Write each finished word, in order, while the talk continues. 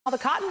The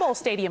Cotton Bowl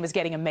Stadium is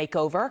getting a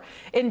makeover.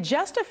 In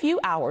just a few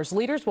hours,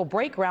 leaders will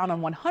break ground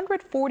on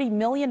 $140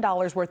 million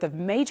worth of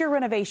major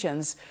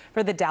renovations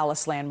for the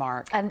Dallas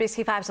landmark.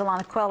 NBC5's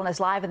Alanna Quillen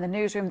is live in the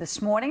newsroom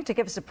this morning to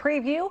give us a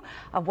preview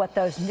of what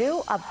those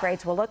new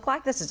upgrades will look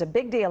like. This is a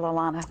big deal,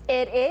 Alanna.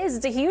 It is.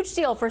 It's a huge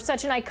deal for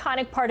such an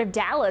iconic part of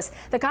Dallas.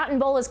 The Cotton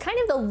Bowl is kind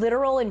of the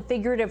literal and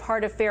figurative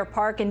heart of Fair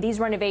Park, and these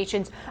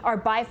renovations are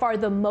by far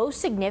the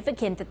most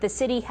significant that the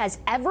city has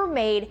ever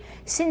made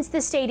since the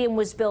stadium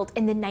was built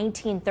in the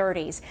 1930s.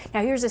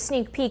 Now here's a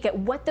sneak peek at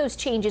what those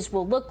changes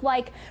will look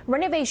like.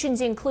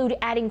 Renovations include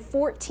adding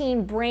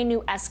 14 brand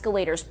new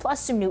escalators, plus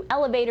some new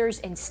elevators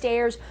and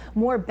stairs,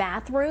 more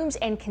bathrooms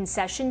and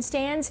concession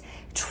stands,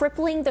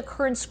 tripling the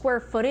current square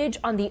footage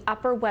on the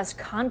Upper West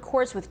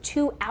Concourse with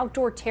 2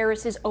 outdoor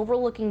terraces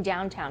overlooking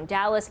downtown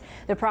Dallas.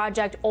 The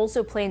project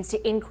also plans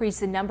to increase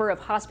the number of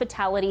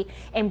hospitality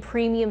and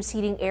premium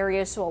seating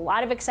areas, so a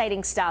lot of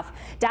exciting stuff.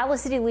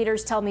 Dallas city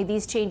leaders tell me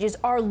these changes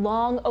are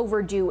long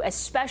overdue,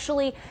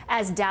 especially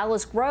as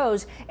Dallas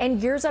grows and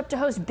gears up to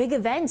host big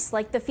events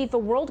like the FIFA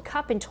World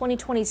Cup in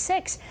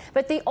 2026.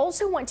 But they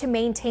also want to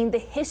maintain the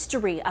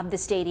history of the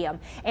stadium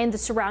and the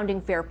surrounding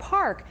Fair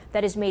Park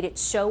that has made it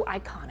so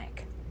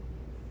iconic.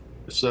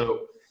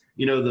 So,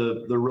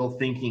 the real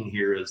thinking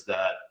here is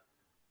that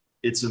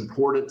it's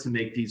important to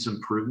make these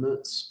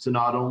improvements to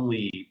not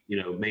only,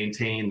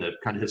 maintain the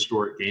kind of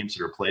historic games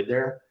that are played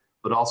there,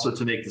 but also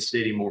to make the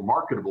stadium more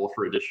marketable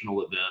for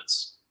additional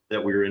events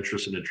that we're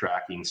interested in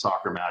tracking,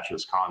 soccer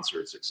matches,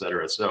 concerts, et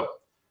cetera. So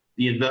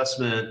the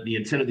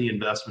intent of the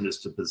investment is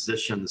to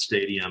position the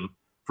stadium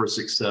for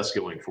success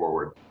going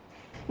forward.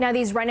 Now,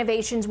 these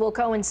renovations will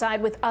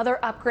coincide with other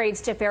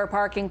upgrades to Fair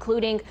Park,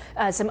 including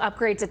some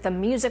upgrades at the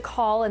Music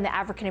Hall and the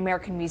African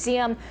American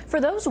Museum. For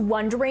those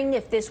wondering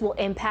if this will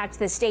impact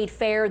the State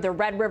Fair, the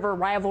Red River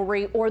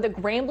Rivalry, or the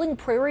Grambling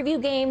Prairie View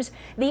games,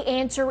 the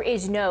answer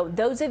is no.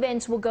 Those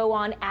events will go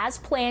on as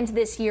planned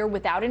this year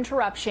without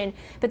interruption,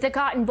 but the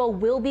Cotton Bowl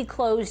will be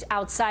closed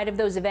outside of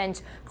those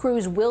events.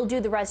 Crews will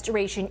do the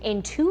restoration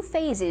in 2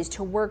 phases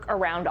to work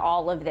around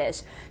all of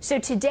this. So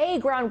today,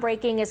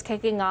 groundbreaking is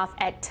kicking off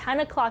at 10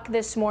 o'clock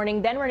this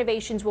morning. Then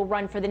renovations will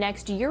run for the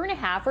next year and a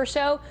half or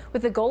so,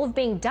 with the goal of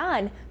being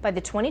done by the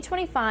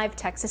 2025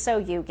 Texas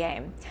OU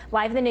game.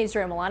 Live in the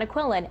newsroom, Alanna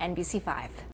Quillen, NBC5.